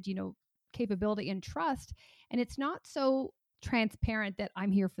demonstrated, capability and trust. And it's not so transparent that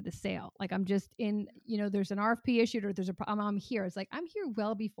I'm here for the sale. Like I'm just in, there's an RFP issued or there's a problem, I'm here. It's like, I'm here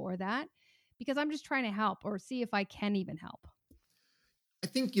well before that because I'm just trying to help or see if I can even help. I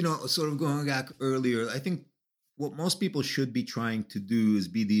think, sort of going back earlier, I think what most people should be trying to do is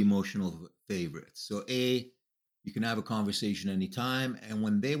be the emotional favorite. So you can have a conversation anytime. And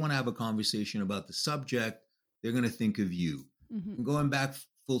when they want to have a conversation about the subject, they're going to think of you. Mm-hmm. And going back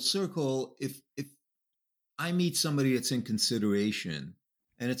full circle, if I meet somebody that's in consideration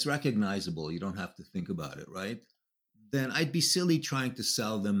and it's recognizable, you don't have to think about it, right? Then I'd be silly trying to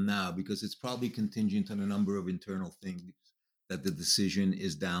sell them now because it's probably contingent on a number of internal things that the decision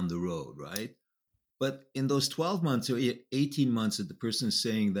is down the road, right? But in those 12 months or 18 months that the person is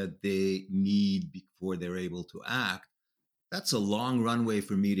saying that they need before they're able to act, that's a long runway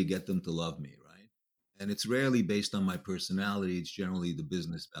for me to get them to love me, right? And it's rarely based on my personality. It's generally the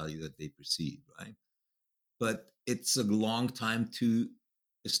business value that they perceive, right? But it's a long time to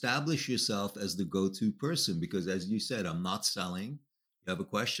establish yourself as the go-to person because, as you said, I'm not selling. You have a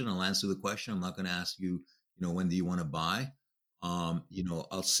question, I'll answer the question. I'm not going to ask you, when do you want to buy?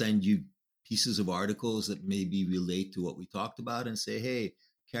 I'll send you pieces of articles that maybe relate to what we talked about and say, hey,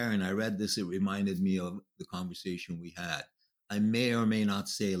 Karen, I read this. It reminded me of the conversation we had. I may or may not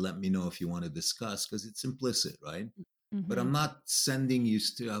say, let me know if you want to discuss, because it's implicit, right? But Mm-hmm. I'm not sending you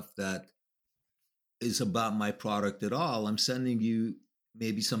stuff that is about my product at all. I'm sending you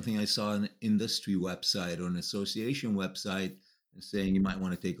maybe something I saw on an industry website or an association website and saying you might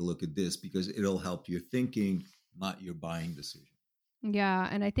want to take a look at this because it'll help your thinking, not your buying decision. Yeah,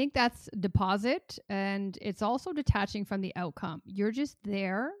 and I think that's deposit, and it's also detaching from the outcome. You're just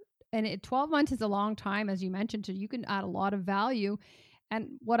there, and 12 months is a long time, as you mentioned, so you can add a lot of value. And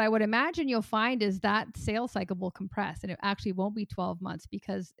what I would imagine you'll find is that sales cycle will compress, and it actually won't be 12 months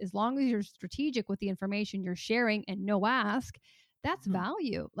because as long as you're strategic with the information you're sharing and no ask, that's Mhm.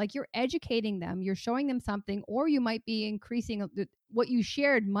 value. Like you're educating them, you're showing them something, or you might be increasing what you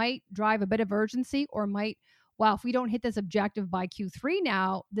shared might drive a bit of urgency or might, wow, if we don't hit this objective by Q3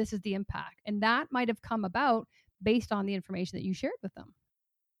 now, this is the impact. And that might have come about based on the information that you shared with them.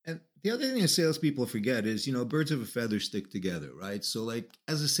 And the other thing that salespeople forget is, birds of a feather stick together, right? So, like,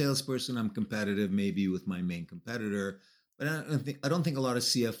 as a salesperson, I'm competitive maybe with my main competitor, but I don't think a lot of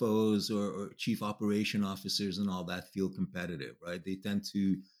CFOs or chief operation officers and all that feel competitive, right? They tend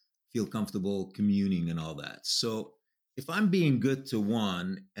to feel comfortable communing and all that. So, if I'm being good to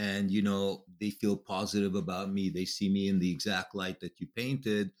one and they feel positive about me, they see me in the exact light that you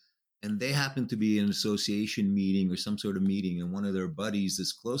painted, and they happen to be in an association meeting or some sort of meeting, and one of their buddies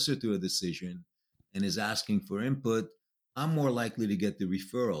is closer to a decision and is asking for input, I'm more likely to get the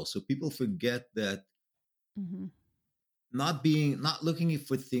referral. So people forget that Mm-hmm. not looking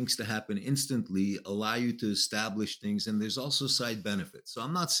for things to happen instantly allow you to establish things, and there's also side benefits. So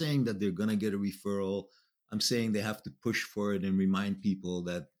I'm not saying that they're going to get a referral. I'm saying they have to push for it and remind people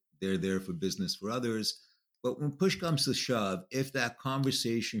that they're there for business for others. But when push comes to shove, if that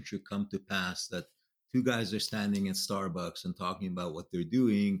conversation should come to pass, that two guys are standing at Starbucks and talking about what they're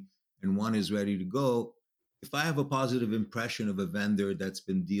doing and one is ready to go, if I have a positive impression of a vendor that's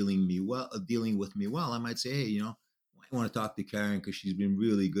been dealing with me well, I might say, hey, I want to talk to Karen because she's been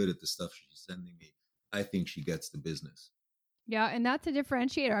really good at the stuff she's sending me. I think she gets the business. Yeah, and that's a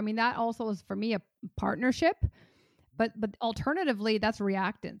differentiator. I mean, that also is for me a partnership, but alternatively, that's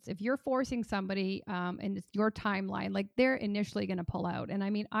reactance. If you're forcing somebody and it's your timeline, like they're initially going to pull out. And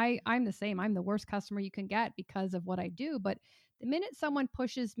I mean, I'm the same. I'm the worst customer you can get because of what I do. But the minute someone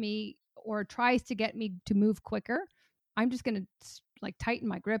pushes me or tries to get me to move quicker, I'm just going to like tighten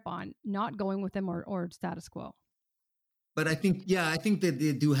my grip on not going with them or status quo. But I think that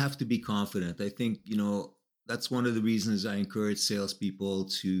they do have to be confident. I think, that's one of the reasons I encourage salespeople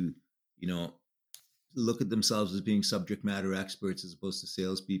to, you know, look at themselves as being subject matter experts as opposed to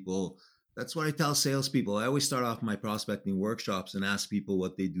salespeople. That's what I tell salespeople. I always start off my prospecting workshops and ask people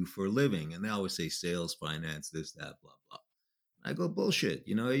what they do for a living. And they always say sales, finance, this, that, blah, blah. I go, bullshit.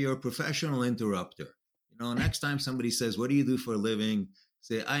 You're a professional interrupter. Next time somebody says, what do you do for a living?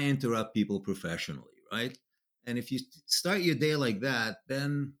 Say, I interrupt people professionally, right? And if you start your day like that,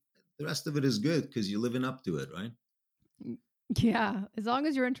 then the rest of it is good because you're living up to it, right? Yeah, as long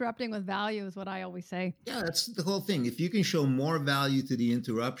as you're interrupting with value is what I always say. Yeah, that's the whole thing. If you can show more value to the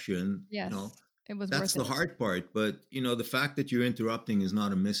interruption, Yes, it was that's worth the it. hard part. But, the fact that you're interrupting is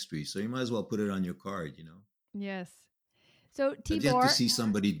not a mystery. So you might as well put it on your card, Yes. So I've yet to Tibor, see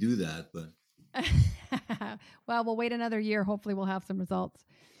somebody do that, but well, we'll wait another year. Hopefully, we'll have some results.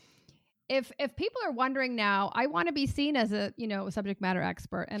 If people are wondering now, I want to be seen as a subject matter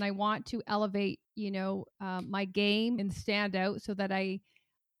expert, and I want to elevate my game and stand out so that I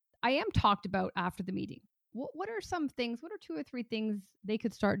am talked about after the meeting. What are some things? What are 2 or 3 things they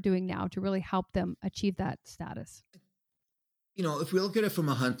could start doing now to really help them achieve that status? if we look at it from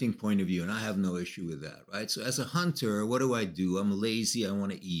a hunting point of view, and I have no issue with that, right? So as a hunter, what do? I'm lazy. I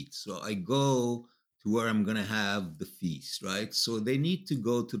want to eat. So I go to where I'm going to have the feast, right? So they need to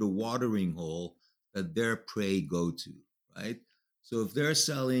go to the watering hole that their prey go to, right? So if they're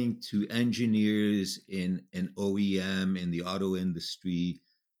selling to engineers in an OEM in the auto industry,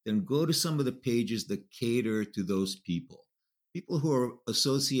 then go to some of the pages that cater to those people. People who are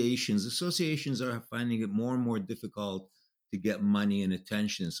associations are finding it more and more difficult to get money and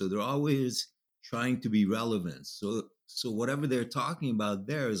attention. So they're always trying to be relevant. So whatever they're talking about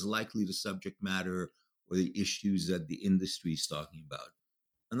there is likely the subject matter or the issues that the industry is talking about.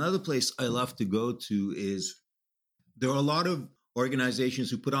 Another place I love to go to is there are a lot of organizations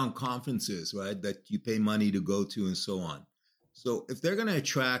who put on conferences, right, that you pay money to go to and so on. So if they're going to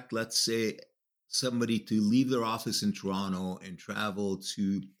attract, let's say, somebody to leave their office in Toronto and travel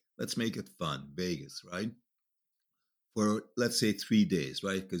to, let's make it fun, Vegas, right? for, let's say, 3 days,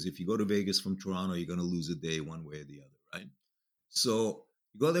 right? Because if you go to Vegas from Toronto, you're going to lose a day one way or the other, right? So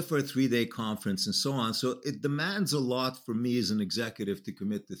you go there for a 3-day conference and so on. So it demands a lot for me as an executive to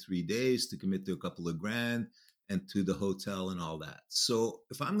commit to 3 days, to commit to a couple of grand, and to the hotel and all that. So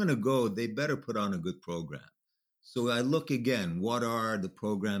if I'm going to go, they better put on a good program. So I look again, what are the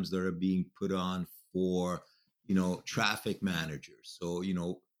programs that are being put on for, traffic managers? So,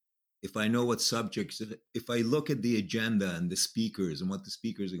 if I know what subjects, if I look at the agenda and the speakers and what the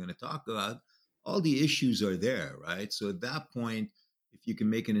speakers are going to talk about, all the issues are there, right? So at that point, if you can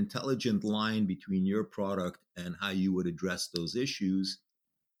make an intelligent line between your product and how you would address those issues,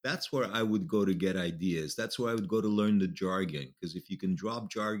 that's where I would go to get ideas. That's where I would go to learn the jargon, because if you can drop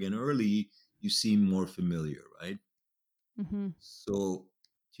jargon early, you seem more familiar, right? Mm-hmm. So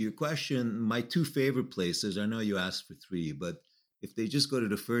to your question, my 2 favorite places, I know you asked for 3, but if they just go to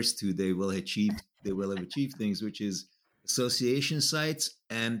the first 2, they will have achieved things, which is association sites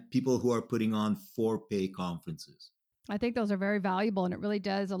and people who are putting on for-pay conferences. I think those are very valuable, and it really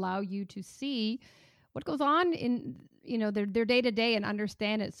does allow you to see what goes on in their day-to-day and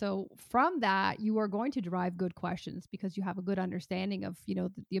understand it. So from that, you are going to derive good questions because you have a good understanding of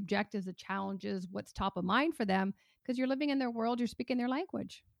the objectives, the challenges, what's top of mind for them, because you're living in their world, you're speaking their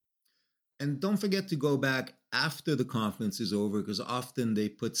language. And don't forget to go back after the conference is over, because often they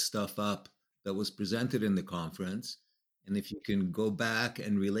put stuff up that was presented in the conference. And if you can go back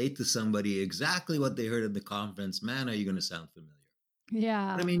and relate to somebody exactly what they heard at the conference, man, are you going to sound familiar?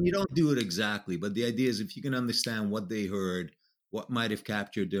 Yeah. But, you don't do it exactly. But the idea is if you can understand what they heard, what might have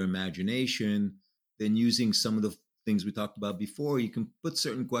captured their imagination, then using some of the things we talked about before, you can put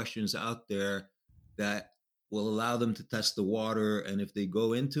certain questions out there that will allow them to test the water. And if they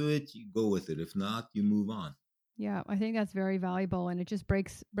go into it, you go with it. If not, you move on. Yeah, I think that's very valuable. And it just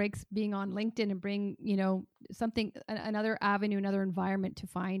breaks being on LinkedIn and bring, something, another avenue, another environment to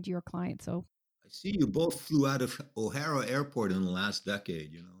find your client. So I see you both flew out of O'Hara Airport in the last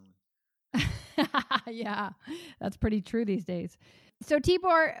decade, Yeah, that's pretty true these days. So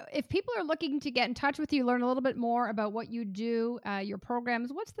Tibor, if people are looking to get in touch with you, learn a little bit more about what you do, your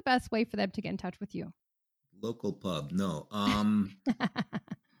programs, what's the best way for them to get in touch with you? Local pub. No.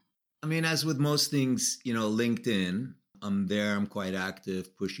 As with most things, LinkedIn, I'm there. I'm quite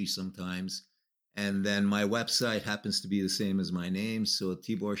active, pushy sometimes. And then my website happens to be the same as my name. So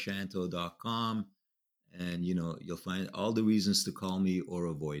tiborshanto.com. And, you'll find all the reasons to call me or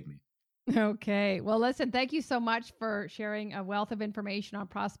avoid me. Okay. Well, listen, thank you so much for sharing a wealth of information on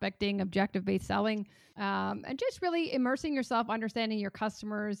prospecting, objective-based selling, and just really immersing yourself, understanding your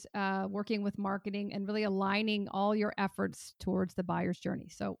customers, working with marketing, and really aligning all your efforts towards the buyer's journey.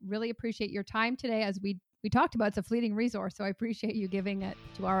 So really appreciate your time today. As we talked about, it's a fleeting resource, so I appreciate you giving it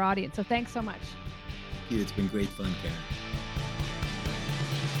to our audience. So thanks so much. Thank you. It's been great fun, Karen.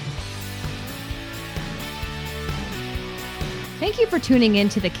 Thank you for tuning in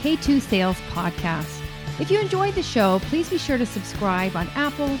to the K2 Sales Podcast. If you enjoyed the show, please be sure to subscribe on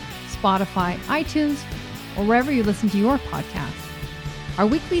Apple, Spotify, iTunes, or wherever you listen to your podcasts. Our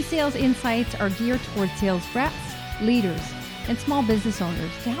weekly sales insights are geared towards sales reps, leaders, and small business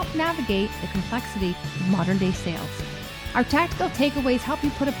owners to help navigate the complexity of modern-day sales. Our tactical takeaways help you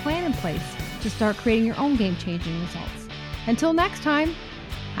put a plan in place to start creating your own game-changing results. Until next time,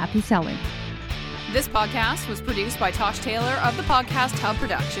 happy selling. This podcast was produced by Tosh Taylor of the Podcast Hub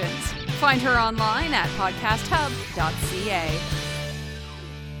Productions. Find her online at podcasthub.ca.